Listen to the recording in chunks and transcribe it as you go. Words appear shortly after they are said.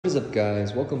What is up,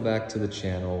 guys? Welcome back to the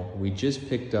channel. We just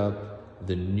picked up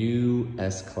the new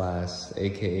S-Class,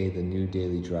 aka the new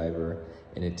daily driver,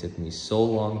 and it took me so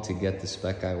long to get the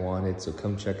spec I wanted, so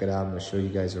come check it out. I'm gonna show you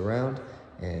guys around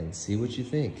and see what you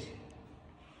think.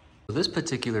 So this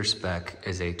particular spec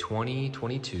is a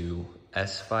 2022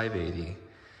 S580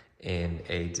 in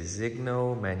a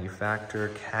Designo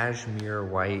manufacturer cashmere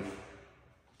white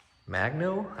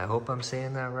Magno. I hope I'm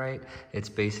saying that right. It's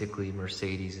basically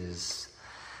Mercedes's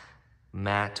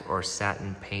matte or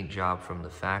satin paint job from the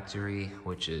factory,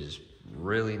 which is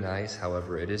really nice.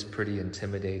 However, it is pretty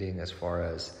intimidating as far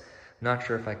as, not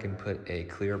sure if I can put a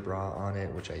clear bra on it,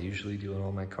 which I usually do in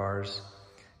all my cars,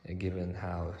 and given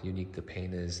how unique the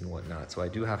paint is and whatnot. So I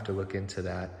do have to look into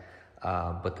that.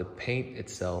 But the paint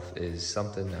itself is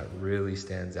something that really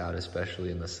stands out,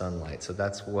 especially in the sunlight. So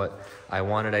that's what I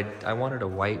wanted. I wanted a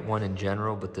white one in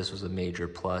general, but this was a major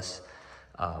plus.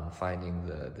 Finding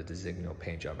the Designo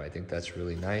paint job. I think that's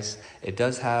really nice. It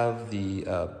does have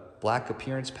the black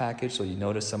appearance package, so you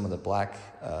notice some of the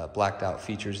blacked out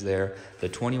features there. The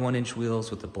 21-inch wheels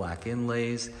with the black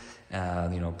inlays,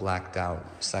 blacked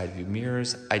out side view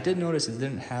mirrors. I did notice it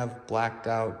didn't have blacked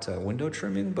out window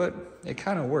trimming, but it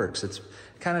kind of works. It's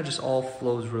kind of just all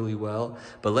flows really well.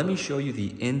 But let me show you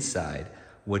the inside,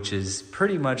 which is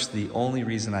pretty much the only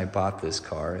reason I bought this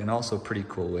car, and also a pretty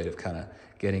cool way of kind of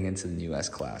getting into the new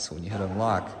S-Class. When you hit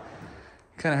unlock,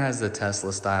 it kind of has the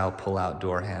Tesla style pull-out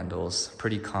door handles,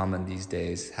 pretty common these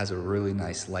days, has a really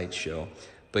nice light show.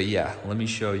 But yeah, let me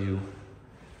show you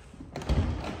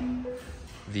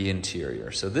the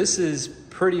interior. So this is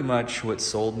pretty much what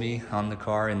sold me on the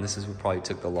car, and this is what probably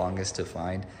took the longest to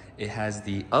find. It has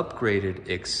the upgraded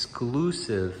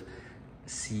exclusive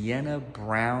sienna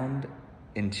brown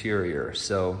interior.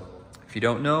 So if you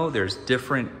don't know, there's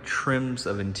different trims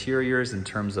of interiors in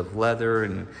terms of leather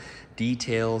and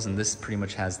details, and this pretty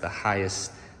much has the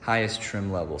highest trim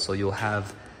level. So you'll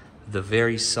have the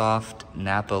very soft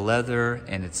Napa leather,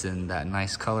 and it's in that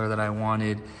nice color that I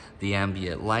wanted. The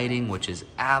ambient lighting, which is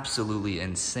absolutely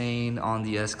insane on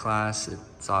the S-Class.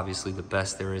 It's obviously the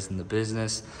best there is in the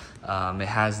business. It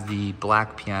has the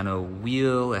black piano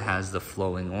wheel. It has the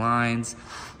flowing lines.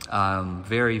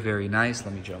 Very, very nice.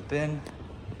 Let me jump in.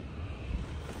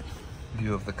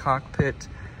 View of the cockpit.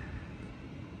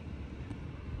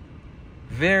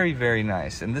 Very, very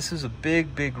nice. And this is a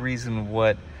big reason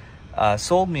what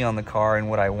sold me on the car and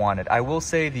what I wanted. I will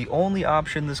say the only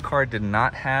option this car did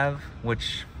not have,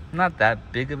 which not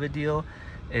that big of a deal,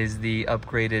 is the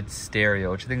upgraded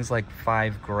stereo, which I think is like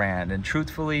 $5,000. And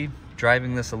truthfully,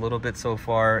 driving this a little bit so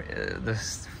far,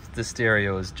 the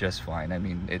stereo is just fine. I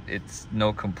mean, it's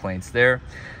no complaints there.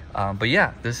 But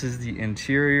yeah, this is the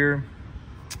interior.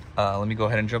 Let me go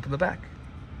ahead and jump in the back.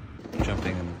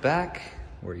 Jumping in the back,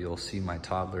 where you'll see my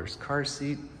toddler's car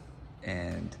seat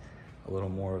and a little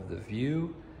more of the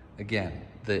view. Again,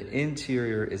 the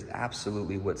interior is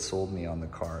absolutely what sold me on the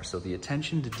car. So the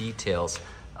attention to details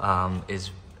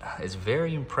is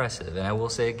very impressive. And I will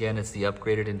say again, it's the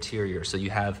upgraded interior. So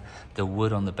you have the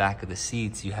wood on the back of the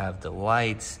seats, you have the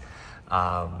lights,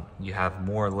 you have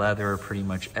more leather pretty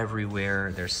much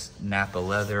everywhere. There's Napa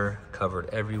leather covered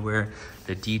everywhere.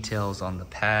 The details on the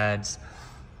pads.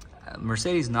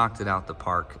 Mercedes knocked it out the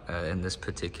park in this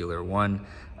particular one.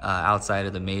 Outside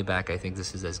of the Maybach, I think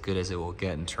this is as good as it will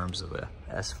get in terms of a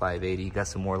S580. Got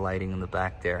some more lighting in the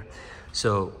back there.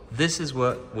 So this is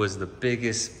what was the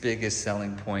biggest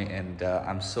selling point, and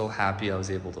I'm so happy I was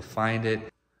able to find it.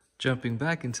 Jumping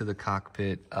back into the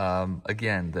cockpit,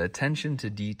 again, the attention to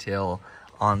detail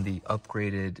on the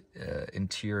upgraded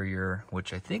interior,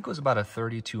 which I think was about a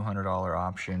 $3,200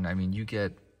 option. I mean, you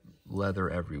get leather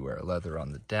everywhere, leather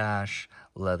on the dash,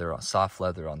 soft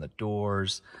leather on the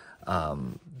doors.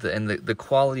 The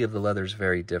quality of the leather is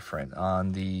very different.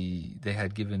 They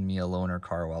had given me a loaner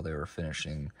car while they were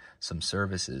finishing some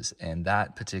services, and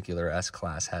that particular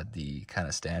S-Class had the kind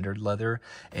of standard leather,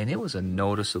 and it was a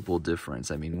noticeable difference.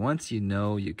 I mean, once you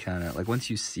know, you kind of, like, once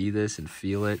you see this and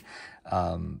feel it,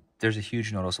 there's a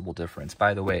huge noticeable difference.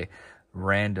 By the way,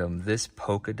 this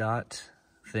polka dot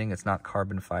thing, it's not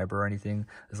carbon fiber or anything,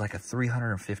 is like a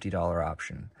 $350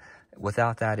 option.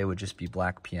 Without that, it would just be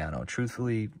black piano.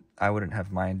 Truthfully, I wouldn't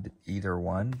have minded either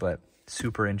one, but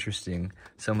super interesting.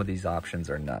 Some of these options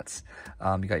are nuts.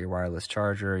 You got your wireless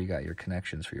charger, you got your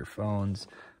connections for your phones,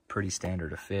 pretty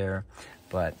standard affair.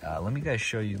 But let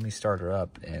me start her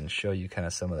up and show you kind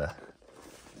of some of the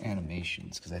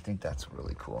animations, because I think that's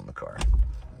really cool in the car.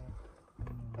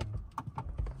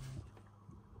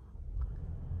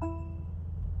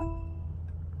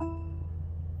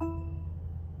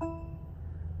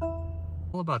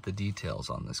 about the details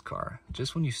on this car.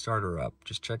 Just when you start her up,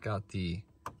 just check out the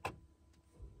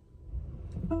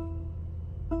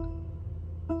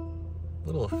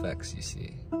little effects you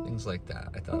see, things like that.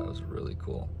 I thought it was really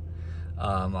cool.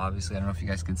 Obviously, I don't know if you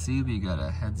guys can see, but you got a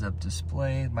heads-up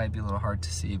display. It might be a little hard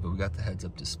to see, but we got the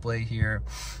heads-up display here.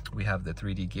 We have the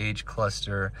 3D gauge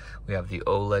cluster. We have the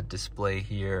OLED display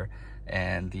here,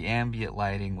 and the ambient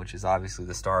lighting, which is obviously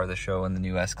the star of the show in the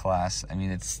new S-Class. I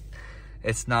mean, it's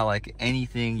not like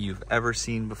anything you've ever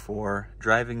seen before.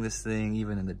 Driving this thing,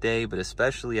 even in the day, but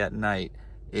especially at night,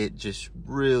 it just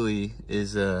really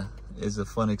is a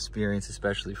fun experience,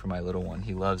 especially for my little one.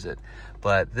 He loves it.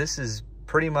 But this is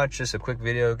pretty much just a quick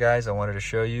video, guys. I wanted to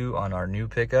show you on our new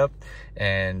pickup,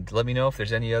 and let me know if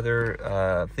there's any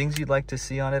other things you'd like to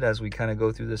see on it as we kind of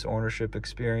go through this ownership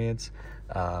experience.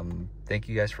 Thank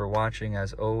you guys for watching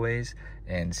as always,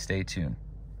 and stay tuned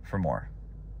for more.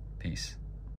 Peace.